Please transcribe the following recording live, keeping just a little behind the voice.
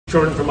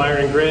Jordan from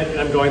Iron Grit,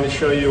 and I'm going to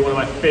show you one of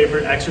my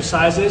favorite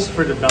exercises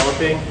for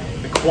developing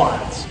the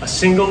quads. A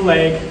single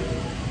leg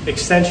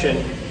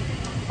extension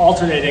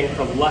alternating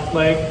from left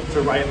leg to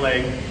right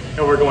leg,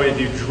 and we're going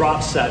to do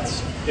drop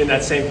sets in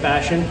that same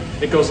fashion.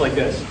 It goes like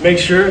this. Make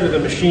sure that the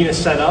machine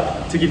is set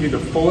up to give you the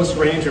fullest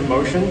range of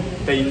motion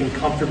that you can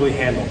comfortably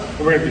handle.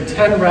 And we're gonna do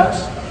 10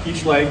 reps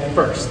each leg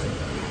first.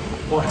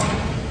 1,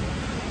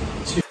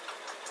 2,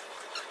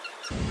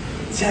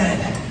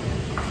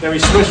 10. Then we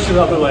switch to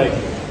the other leg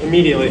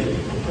immediately.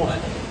 1,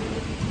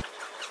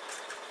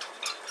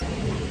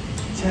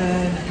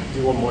 10.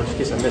 Do one more just in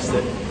case I missed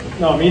it.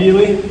 No,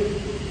 immediately.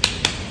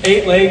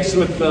 8 legs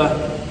with the,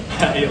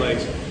 8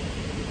 legs.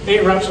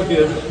 8 reps with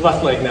the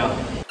left leg now.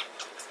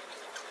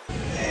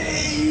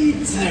 8,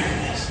 there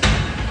it is.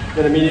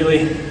 Then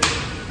immediately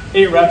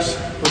 8 reps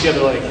with the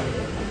other leg.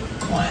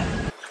 1,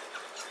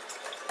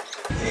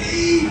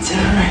 8,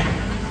 all right.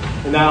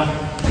 And now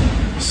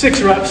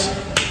 6 reps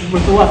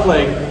with the left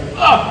leg.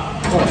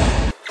 Up. 1,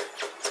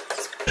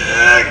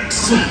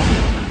 6.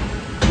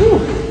 Woo.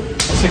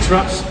 6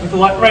 reps with the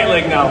right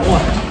leg now.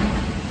 1.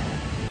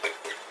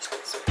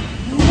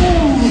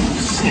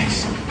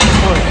 6.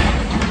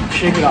 Oh,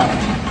 shake it off.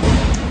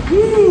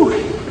 Woo.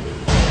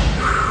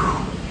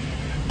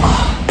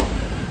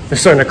 They're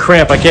starting to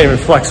cramp. I can't even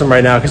flex them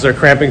right now because they're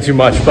cramping too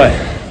much, but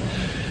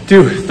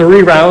do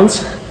 3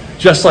 rounds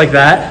just like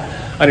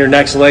that on your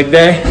next leg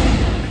day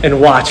and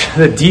watch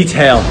the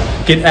detail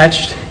get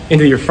etched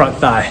into your front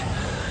thigh.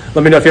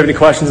 Let me know if you have any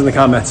questions in the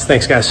comments.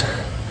 Thanks, guys.